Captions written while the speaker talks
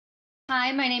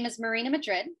Hi, my name is Marinna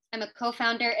Madrid. I'm a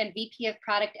co-founder and VP of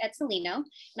product at Cellino, and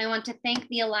I want to thank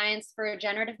the Alliance for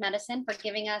Regenerative Medicine for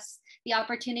giving us the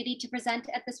opportunity to present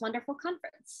at this wonderful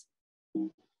conference.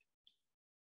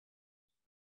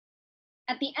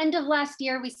 At the end of last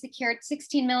year, we secured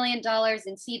 $16 million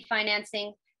in seed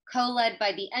financing, co-led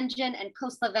by the Engine and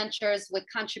Khosla Ventures with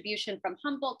contribution from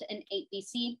Humboldt and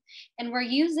 8BC. And we're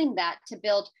using that to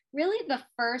build really the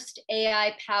first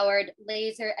AI-powered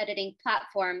laser editing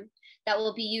platform that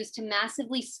will be used to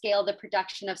massively scale the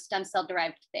production of stem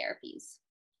cell-derived therapies.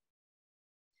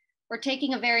 We're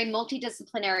taking a very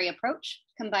multidisciplinary approach,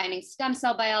 combining stem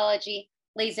cell biology,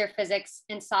 laser physics,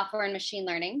 and software and machine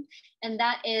learning. And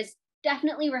that is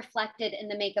definitely reflected in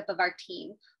the makeup of our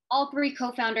team. All three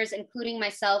co-founders, including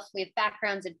myself, we have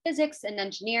backgrounds in physics and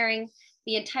engineering.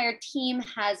 The entire team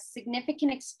has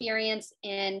significant experience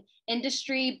in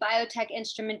industry, biotech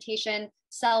instrumentation,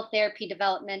 cell therapy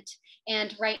development.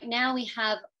 And right now we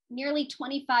have nearly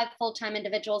 25 full-time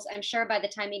individuals. I'm sure by the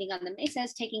time meeting on the Mesa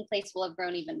is taking place, we'll have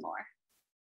grown even more.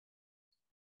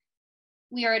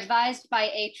 We are advised by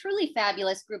a truly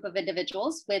fabulous group of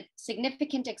individuals with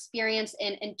significant experience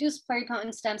in induced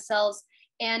pluripotent stem cells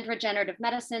and regenerative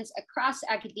medicines across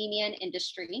academia and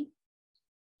industry.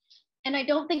 And I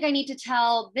don't think I need to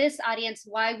tell this audience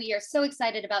why we are so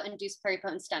excited about induced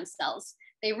pluripotent stem cells.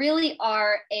 They really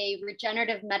are a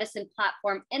regenerative medicine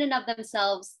platform in and of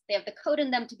themselves. They have the code in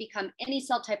them to become any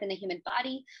cell type in the human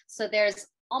body. So there's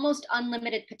almost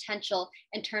unlimited potential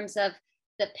in terms of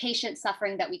the patient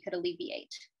suffering that we could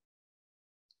alleviate.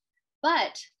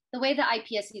 But the way the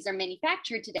iPSCs are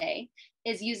manufactured today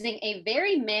is using a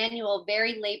very manual,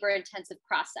 very labor-intensive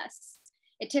process.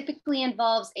 It typically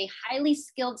involves a highly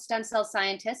skilled stem cell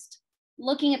scientist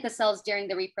looking at the cells during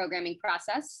the reprogramming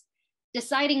process,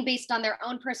 deciding based on their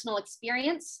own personal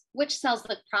experience which cells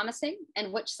look promising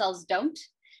and which cells don't,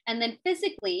 and then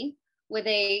physically, with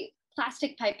a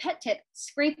plastic pipette tip,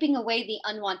 scraping away the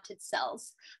unwanted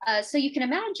cells. So you can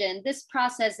imagine this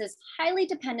process is highly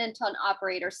dependent on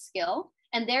operator skill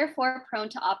and therefore prone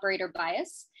to operator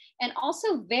bias, and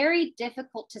also very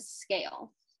difficult to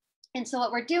scale. And so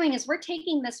what we're doing is we're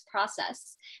taking this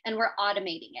process and we're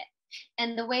automating it.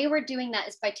 And the way we're doing that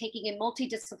is by taking a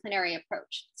multidisciplinary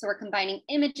approach. So we're combining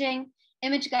imaging,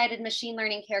 image-guided machine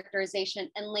learning characterization,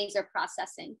 and laser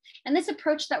processing. And this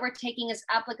approach that we're taking is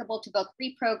applicable to both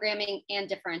reprogramming and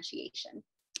differentiation.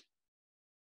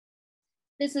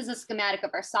 This is a schematic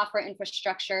of our software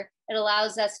infrastructure. It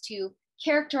allows us to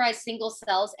characterize single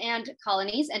cells and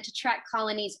colonies and to track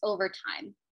colonies over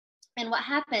time. And what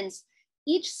happens,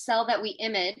 each cell that we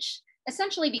image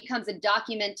essentially becomes a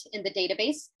document in the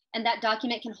database, and that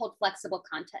document can hold flexible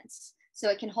contents. So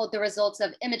it can hold the results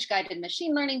of image-guided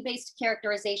machine learning-based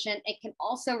characterization. It can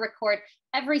also record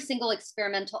every single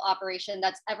experimental operation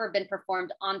that's ever been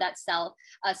performed on that cell,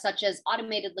 such as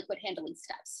automated liquid handling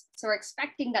steps. So we're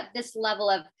expecting that this level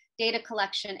of data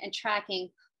collection and tracking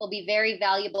will be very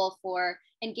valuable for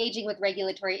engaging with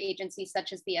regulatory agencies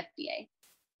such as the FDA.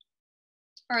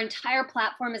 Our entire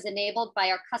platform is enabled by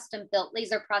our custom-built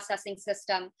laser processing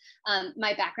system.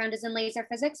 My background is in laser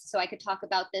physics, so I could talk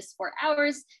about this for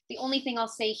hours. The only thing I'll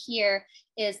say here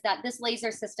is that this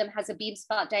laser system has a beam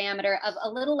spot diameter of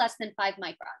a little less than 5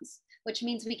 microns, which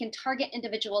means we can target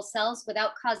individual cells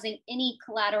without causing any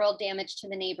collateral damage to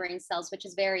the neighboring cells, which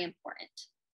is very important.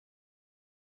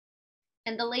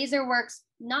 And the laser works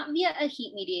not via a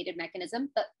heat-mediated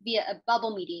mechanism, but via a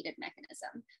bubble-mediated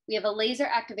mechanism. We have a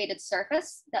laser-activated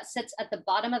surface that sits at the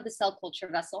bottom of the cell culture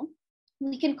vessel.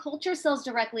 We can culture cells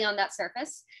directly on that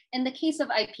surface. In the case of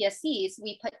iPSCs,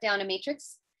 we put down a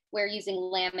matrix. We're using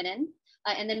laminin,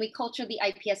 and then we culture the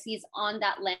iPSCs on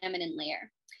that laminin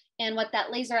layer. And what that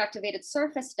laser-activated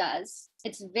surface does,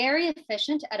 it's very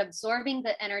efficient at absorbing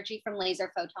the energy from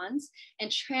laser photons and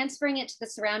transferring it to the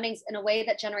surroundings in a way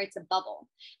that generates a bubble.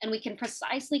 And we can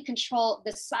precisely control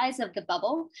the size of the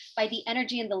bubble by the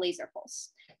energy in the laser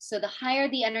pulse. So the higher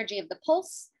the energy of the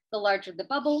pulse, the larger the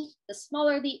bubble. The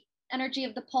smaller the energy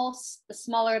of the pulse, the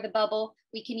smaller the bubble.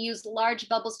 We can use large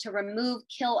bubbles to remove,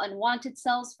 kill unwanted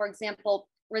cells. For example,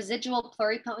 residual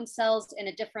pluripotent cells in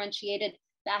a differentiated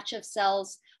batch of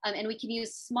cells, and we can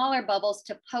use smaller bubbles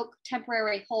to poke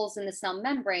temporary holes in the cell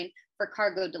membrane for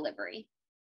cargo delivery.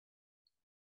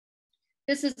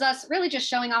 This is us really just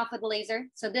showing off with the laser.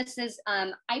 So this is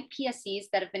iPSCs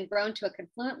that have been grown to a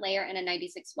confluent layer in a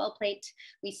 96 well plate.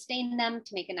 We stain them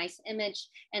to make a nice image,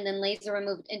 and then laser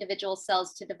removed individual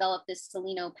cells to develop this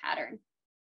Cellino pattern.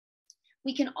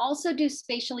 We can also do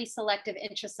spatially selective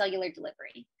intracellular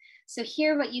delivery. So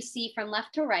here what you see from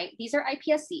left to right, these are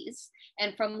iPSCs,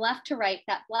 and from left to right,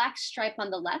 that black stripe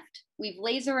on the left, we've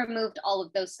laser removed all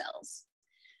of those cells.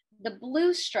 The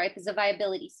blue stripe is a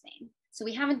viability stain. So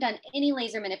we haven't done any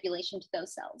laser manipulation to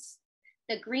those cells.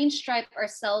 The green stripe are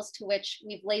cells to which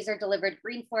we've laser delivered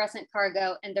green fluorescent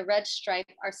cargo, and the red stripe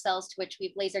are cells to which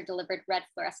we've laser delivered red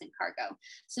fluorescent cargo.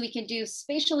 So we can do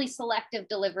spatially selective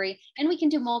delivery, and we can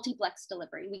do multiplex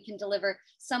delivery. We can deliver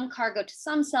some cargo to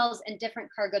some cells and different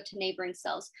cargo to neighboring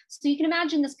cells. So you can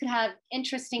imagine this could have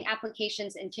interesting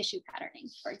applications in tissue patterning,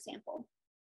 for example.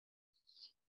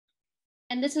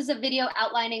 And this is a video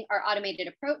outlining our automated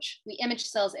approach. We image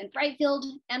cells in bright field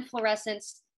and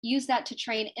fluorescence, use that to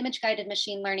train image-guided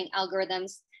machine learning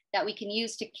algorithms that we can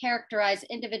use to characterize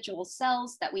individual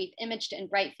cells that we've imaged in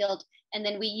bright field. And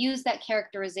then we use that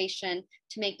characterization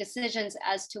to make decisions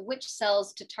as to which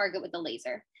cells to target with the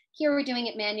laser. Here we're doing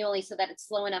it manually so that it's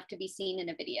slow enough to be seen in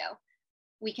a video.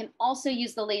 We can also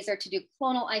use the laser to do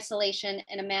clonal isolation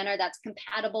in a manner that's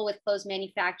compatible with closed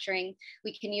manufacturing.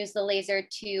 We can use the laser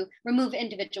to remove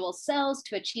individual cells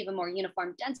to achieve a more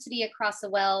uniform density across a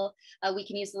well. We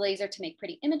can use the laser to make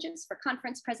pretty images for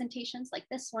conference presentations like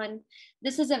this one.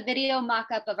 This is a video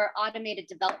mock-up of our automated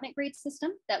development grade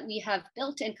system that we have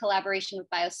built in collaboration with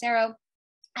Biocero.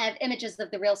 I have images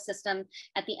of the real system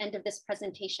at the end of this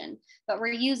presentation, but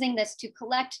we're using this to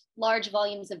collect large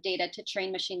volumes of data to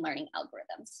train machine learning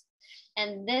algorithms.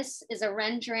 And this is a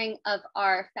rendering of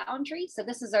our foundry. So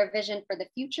this is our vision for the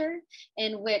future,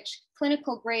 in which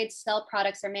clinical grade cell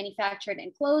products are manufactured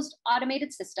in closed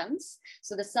automated systems.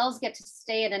 So the cells get to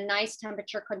stay in a nice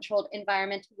temperature controlled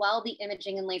environment while the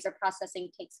imaging and laser processing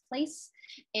takes place.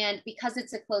 And because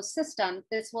it's a closed system,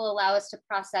 this will allow us to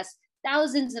process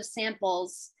thousands of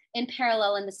samples in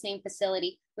parallel in the same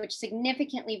facility, which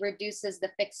significantly reduces the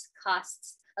fixed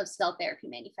costs of cell therapy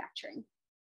manufacturing.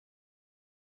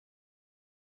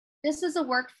 This is a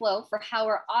workflow for how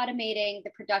we're automating the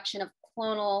production of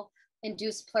clonal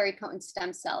induced pluripotent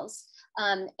stem cells.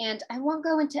 And I won't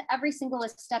go into every single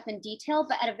step in detail,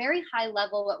 but at a very high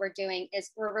level, what we're doing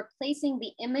is we're replacing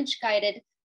the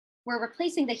we're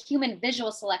replacing the human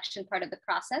visual selection part of the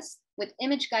process with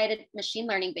image-guided machine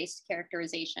learning-based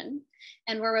characterization.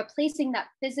 And we're replacing that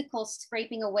physical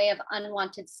scraping away of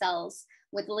unwanted cells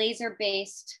with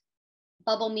laser-based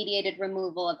bubble-mediated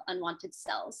removal of unwanted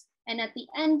cells. And at the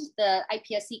end, the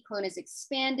iPSC clone is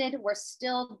expanded. We're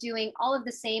still doing all of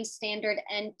the same standard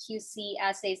NQC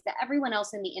assays that everyone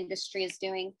else in the industry is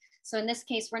doing. So in this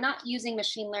case, we're not using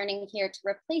machine learning here to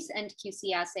replace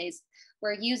NQC assays.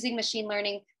 We're using machine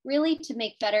learning really to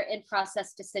make better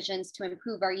in-process decisions to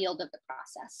improve our yield of the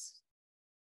process.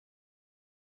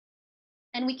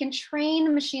 And we can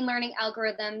train machine learning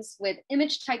algorithms with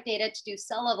image type data to do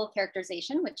cell level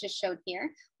characterization, which is showed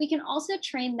here. We can also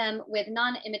train them with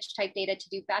non-image type data to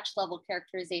do batch level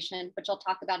characterization, which I'll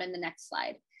talk about in the next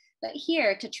slide. But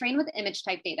here, to train with image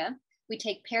type data, we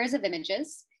take pairs of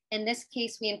images. In this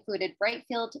case, we included bright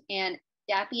field and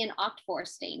DAPI and OCT4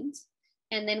 stains.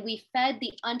 And then we fed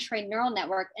the untrained neural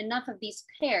network enough of these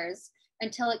pairs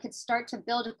until it could start to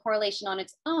build a correlation on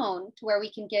its own to where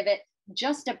we can give it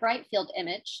just a bright field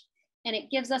image. And it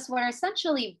gives us what are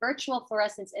essentially virtual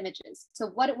fluorescence images. So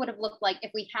what it would have looked like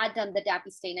if we had done the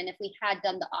DAPI stain and if we had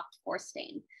done the OCT4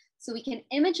 stain. So we can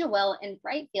image a well in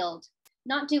bright field,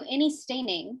 not do any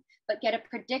staining, but get a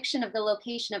prediction of the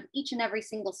location of each and every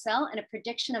single cell and a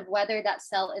prediction of whether that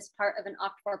cell is part of an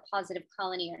OCT4 positive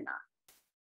colony or not.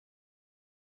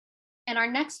 And our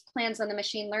next plans on the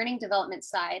machine learning development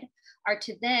side are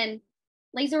to then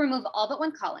laser remove all but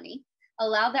one colony,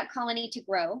 allow that colony to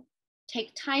grow,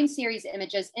 take time series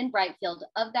images in bright field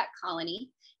of that colony,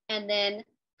 and then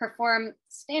perform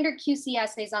standard QC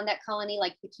assays on that colony,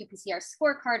 like the qPCR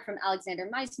scorecard from Alexander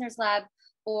Meissner's lab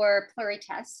or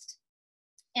Pluritest,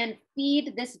 and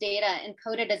feed this data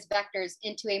encoded as vectors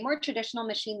into a more traditional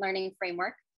machine learning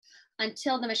framework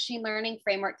until the machine learning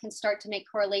framework can start to make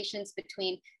correlations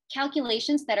between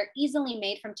calculations that are easily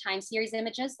made from time series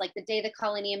images, like the day the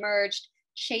colony emerged,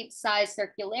 shape, size,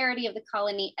 circularity of the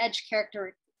colony, edge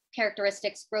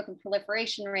characteristics, growth and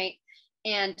proliferation rate,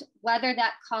 and whether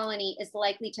that colony is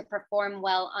likely to perform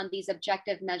well on these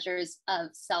objective measures of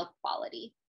cell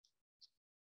quality.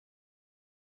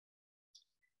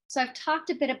 So I've talked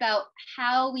a bit about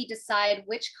how we decide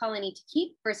which colony to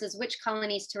keep versus which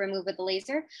colonies to remove with the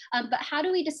laser, but how do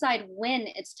we decide when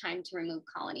it's time to remove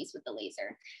colonies with the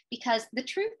laser? Because the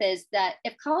truth is that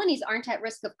if colonies aren't at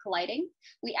risk of colliding,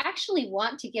 we actually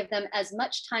want to give them as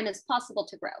much time as possible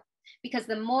to grow. Because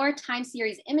the more time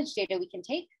series image data we can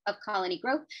take of colony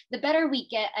growth, the better we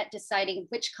get at deciding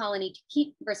which colony to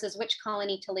keep versus which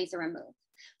colony to laser remove.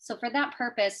 So for that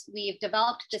purpose, we've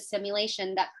developed this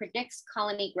simulation that predicts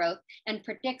colony growth and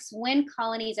predicts when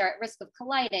colonies are at risk of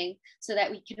colliding so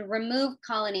that we can remove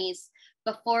colonies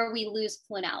before we lose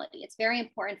clonality. It's very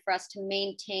important for us to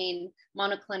maintain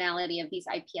monoclonality of these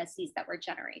iPSCs that we're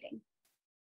generating.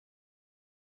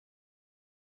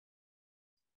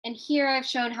 And here I've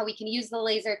shown how we can use the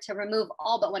laser to remove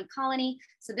all but one colony.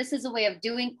 So this is a way of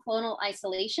doing clonal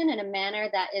isolation in a manner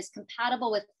that is compatible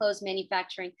with closed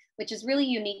manufacturing, which is really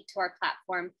unique to our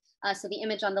platform. So the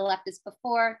image on the left is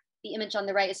before, the image on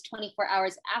the right is 24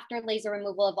 hours after laser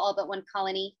removal of all but one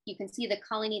colony. You can see the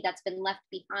colony that's been left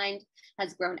behind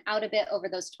has grown out a bit over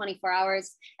those 24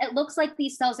 hours. It looks like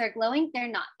these cells are glowing. They're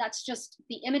not. That's just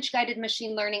the image-guided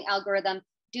machine learning algorithm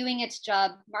doing its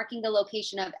job, marking the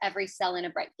location of every cell in a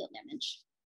bright field image.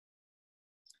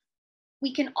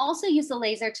 We can also use the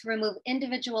laser to remove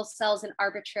individual cells in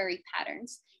arbitrary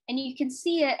patterns. And you can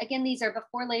see it, again, these are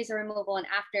before laser removal and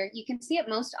after. You can see it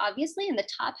most obviously in the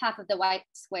top half of the white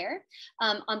square.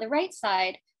 On the right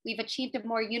side, we've achieved a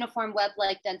more uniform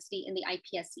web-like density in the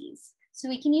iPSCs. So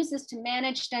we can use this to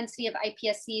manage density of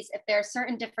iPSCs if there are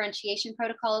certain differentiation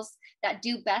protocols that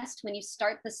do best when you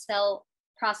start the cell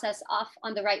process off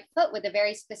on the right foot with a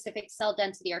very specific cell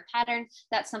density or pattern.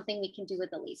 That's something we can do with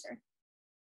the laser.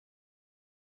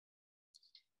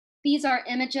 These are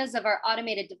images of our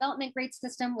automated development grade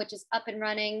system, which is up and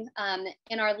running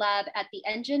in our lab at the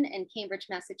Engine in Cambridge,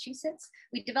 Massachusetts.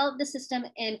 We developed the system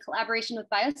in collaboration with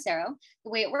Biocero. The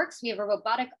way it works, we have a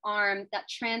robotic arm that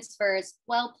transfers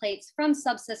well plates from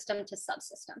subsystem to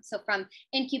subsystem. So from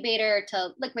incubator to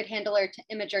liquid handler to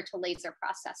imager to laser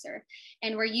processor.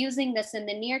 And we're using this in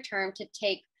the near term to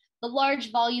take the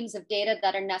large volumes of data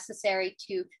that are necessary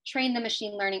to train the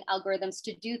machine learning algorithms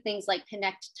to do things like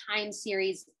connect time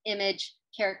series image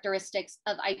characteristics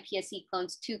of iPSC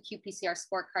clones to qPCR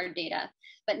scorecard data.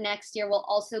 But next year, we'll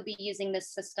also be using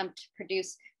this system to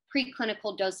produce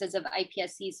preclinical doses of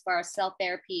iPSCs for our cell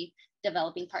therapy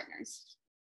developing partners.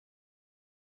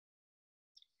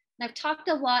 And I've talked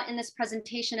a lot in this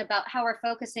presentation about how we're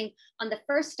focusing on the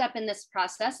first step in this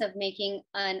process of making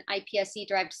an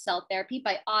iPSC-derived cell therapy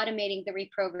by automating the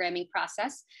reprogramming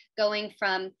process, going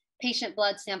from patient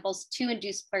blood samples to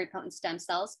induced pluripotent stem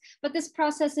cells. But this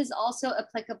process is also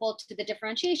applicable to the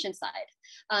differentiation side.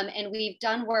 And we've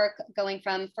done work going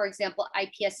from, for example,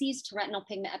 iPSCs to retinal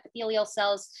pigment epithelial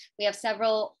cells. We have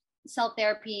several cell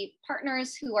therapy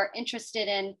partners who are interested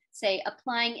in, say,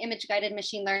 applying image-guided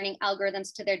machine learning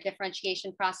algorithms to their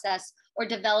differentiation process or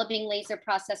developing laser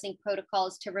processing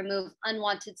protocols to remove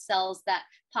unwanted cells that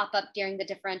pop up during the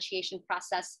differentiation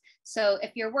process. So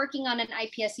if you're working on an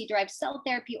iPSC-derived cell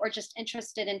therapy or just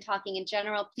interested in talking in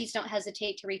general, please don't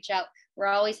hesitate to reach out. We're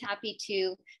always happy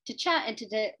to chat and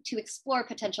to explore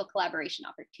potential collaboration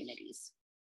opportunities.